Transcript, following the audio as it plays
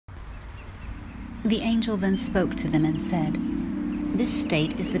The angel then spoke to them and said, "This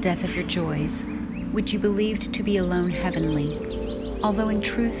state is the death of your joys, which you believed to be alone heavenly, although in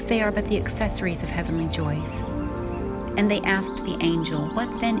truth they are but the accessories of heavenly joys." And they asked the angel,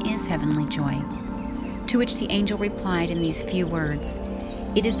 "What then is heavenly joy?" To which the angel replied in these few words,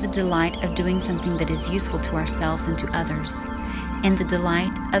 "It is the delight of doing something that is useful to ourselves and to others, and the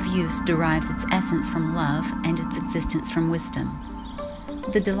delight of use derives its essence from love and its existence from wisdom.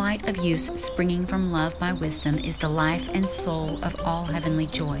 The delight of use springing from love by wisdom is the life and soul of all heavenly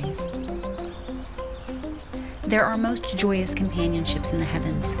joys." There are most joyous companionships in the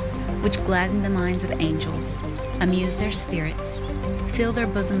heavens, which gladden the minds of angels, amuse their spirits, fill their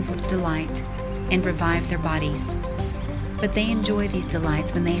bosoms with delight, and revive their bodies. But they enjoy these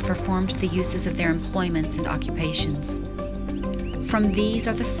delights when they have performed the uses of their employments and occupations. From these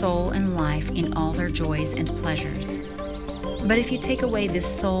are the soul and life in all their joys and pleasures. But if you take away this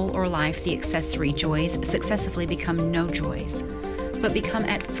soul or life, the accessory joys successively become no joys, but become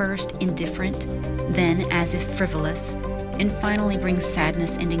at first indifferent, then as if frivolous, and finally bring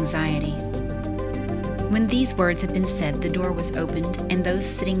sadness and anxiety. When these words had been said, the door was opened, and those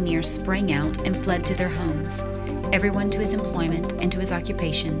sitting near sprang out and fled to their homes, everyone to his employment and to his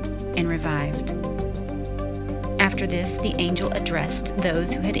occupation, and revived. After this, the angel addressed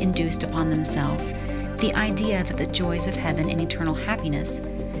those who had induced upon themselves the idea that the joys of heaven and eternal happiness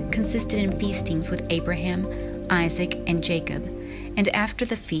consisted in feastings with Abraham, Isaac, and Jacob, and after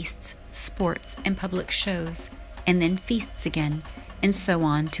the feasts, sports and public shows, and then feasts again, and so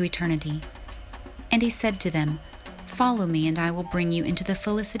on to eternity. And he said to them, "Follow me, and I will bring you into the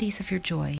felicities of your joy."